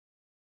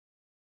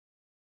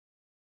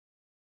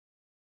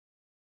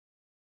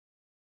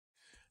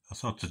I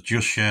thought I'd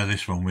just share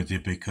this one with you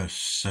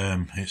because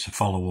it's a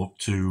follow-up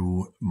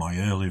to my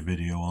earlier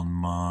video on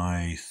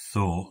my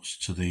thoughts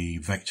to the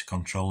vector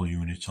control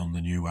unit on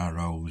the new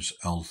Arrows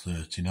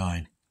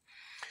L39.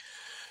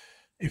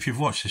 If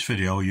you've watched this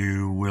video,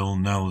 you will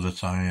know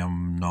that I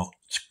am not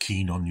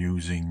keen on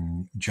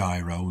using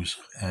gyros.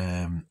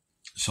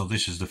 So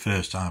this is the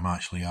first time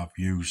actually I've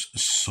used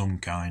some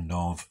kind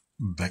of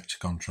vector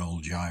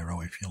control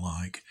gyro, if you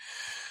like.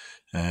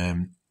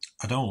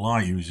 I don't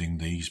like using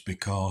these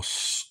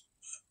because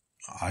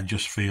I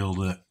just feel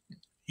that,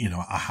 you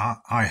know,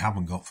 I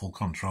haven't got full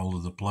control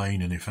of the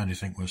plane, and if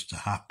anything was to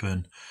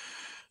happen,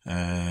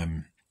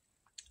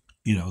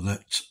 you know,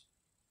 that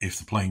if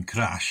the plane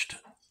crashed,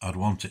 I'd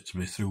want it to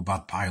be through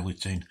bad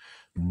piloting,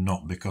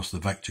 not because the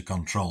vector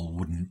control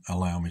wouldn't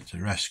allow me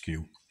to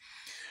rescue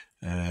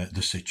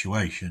the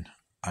situation.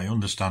 I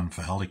understand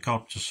for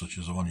helicopters, such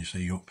as the one you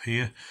see up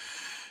here,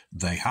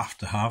 they have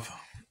to have,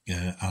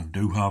 and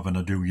do have, and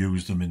I do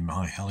use them in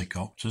my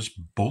helicopters,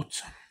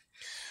 but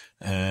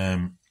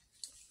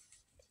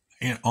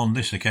on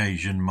this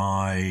occasion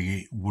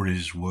my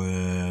worries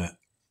were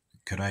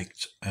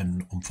correct,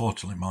 and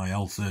unfortunately my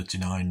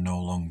L39 no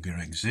longer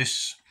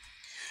exists.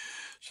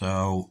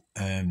 So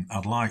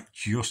I'd like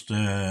just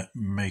to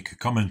make a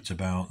comment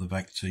about the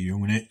vector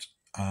unit,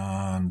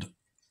 and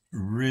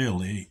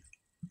really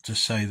to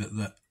say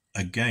that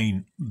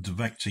again, the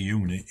vector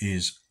unit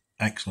is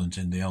excellent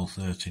in the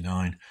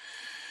L39,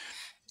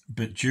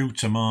 but due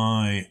to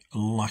my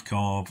lack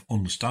of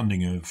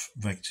understanding of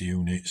vector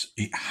units,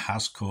 it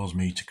has caused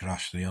me to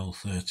crash the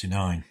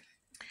L39.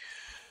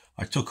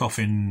 I took off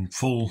in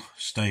full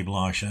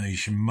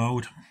stabilisation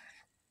mode.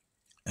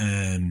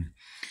 The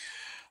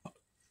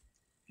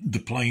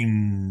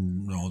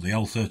plane, or the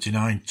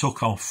L39,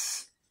 took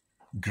off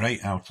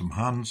great out of my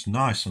hands,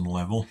 nice and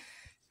level,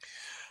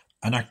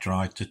 and I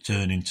tried to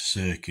turn into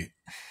circuit,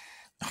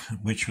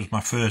 which was my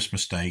first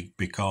mistake,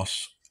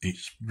 because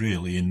it's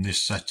really, in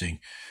this setting,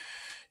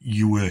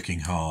 you're working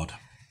hard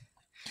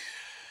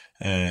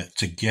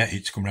to get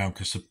it to come around,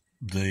 because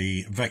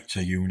the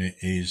vector unit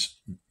is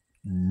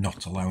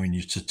not allowing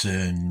you to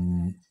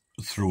turn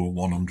through a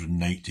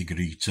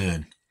 180-degree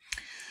turn.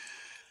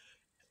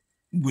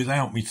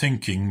 Without me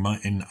thinking,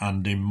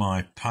 and in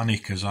my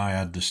panic, as I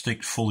had the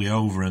stick fully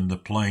over and the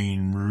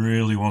plane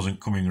really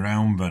wasn't coming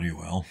around very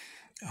well,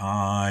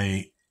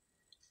 I,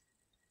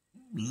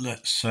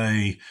 let's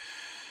say,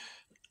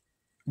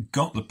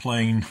 got the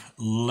plane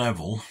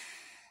level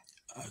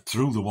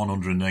through the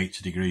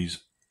 180 degrees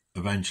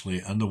eventually,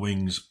 and the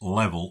wings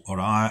level, or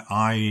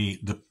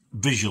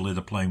visually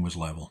the plane was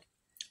level.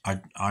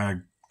 I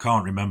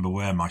can't remember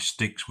where my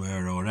sticks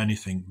were or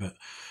anything, but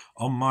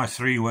on my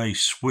three-way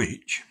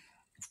switch,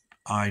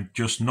 I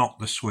just knocked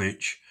the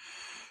switch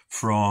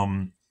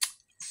from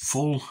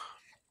full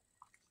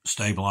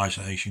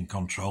stabilisation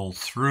control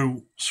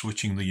through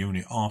switching the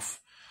unit off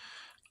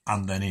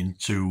and then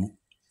into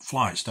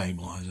flight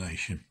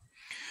stabilisation.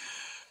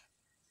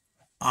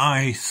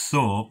 I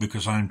thought,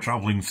 because I'm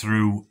travelling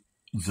through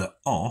the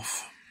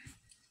off,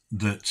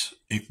 that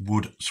it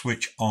would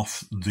switch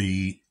off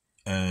the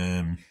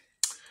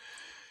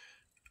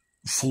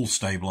full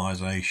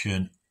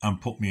stabilisation and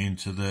put me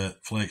into the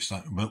flight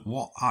state. But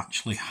what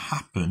actually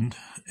happened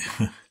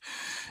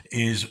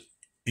is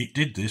it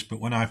did this,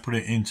 but when I put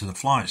it into the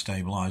flight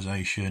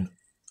stabilisation,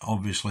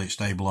 obviously it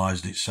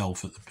stabilised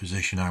itself at the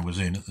position I was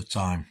in at the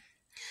time.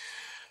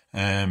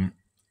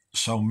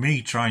 So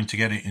me trying to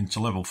get it into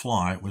level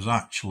flight was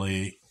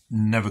actually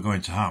never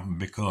going to happen,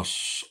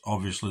 because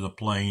obviously the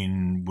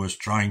plane was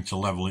trying to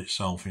level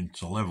itself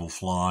into level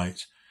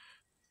flight.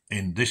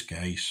 In this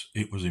case,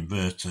 it was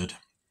inverted,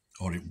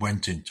 or it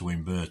went into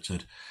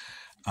inverted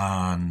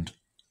and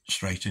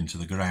straight into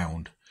the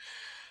ground.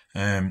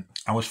 I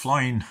was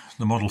flying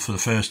the model for the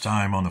first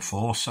time on a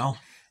 4-cell,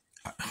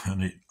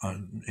 and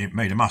it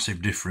made a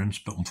massive difference,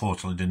 but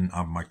unfortunately didn't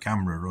have my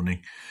camera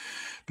running.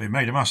 But it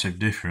made a massive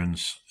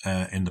difference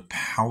in the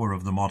power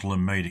of the model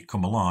and made it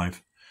come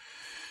alive.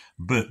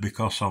 But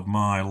because of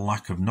my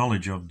lack of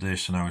knowledge of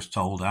this, and I was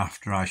told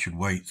after I should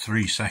wait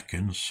 3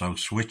 seconds, so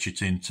switch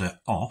it into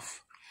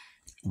off,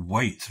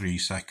 wait 3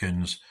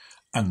 seconds,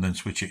 and then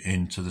switch it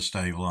into the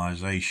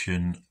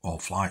stabilisation or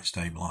flight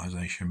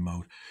stabilisation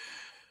mode.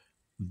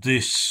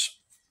 This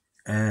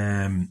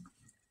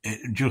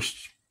it just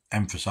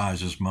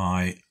emphasises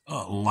my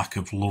lack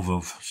of love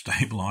of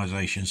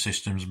stabilisation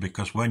systems,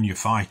 because when you're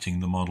fighting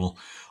the model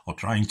or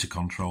trying to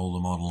control the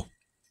model,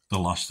 the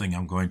last thing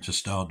I'm going to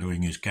start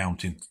doing is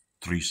counting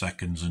 3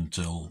 seconds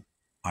until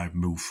I've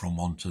moved from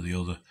one to the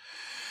other.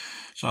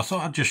 So I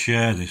thought I'd just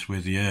share this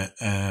with you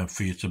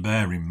for you to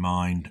bear in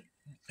mind.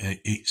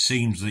 It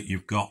seems that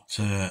you've got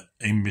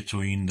in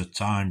between the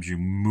times you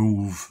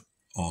move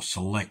or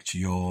select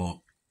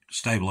your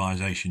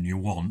stabilisation you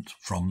want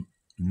from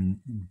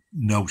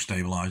no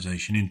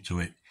stabilisation into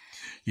it,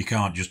 you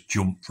can't just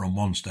jump from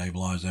one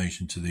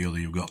stabilisation to the other.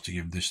 You've got to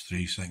give this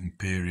 3-second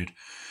period.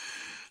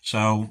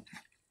 So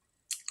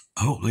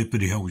hopefully the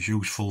video was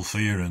useful for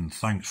you, and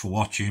thanks for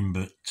watching.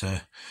 But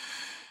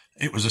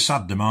It was a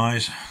sad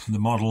demise. The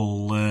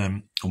model,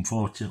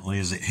 unfortunately,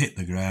 as it hit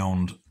the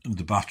ground,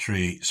 the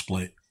battery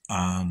split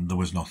and there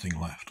was nothing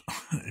left.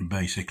 It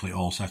basically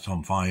all set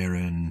on fire,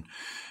 and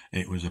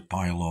it was a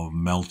pile of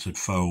melted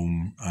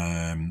foam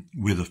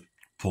with a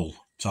full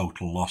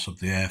total loss of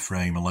the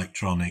airframe,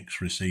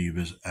 electronics,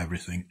 receivers,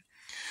 everything.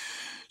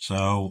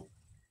 So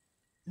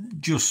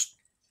just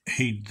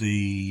heed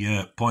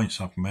the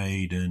points I've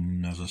made,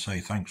 and as I say,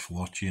 thanks for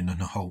watching,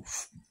 and I hope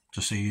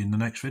to see you in the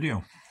next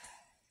video.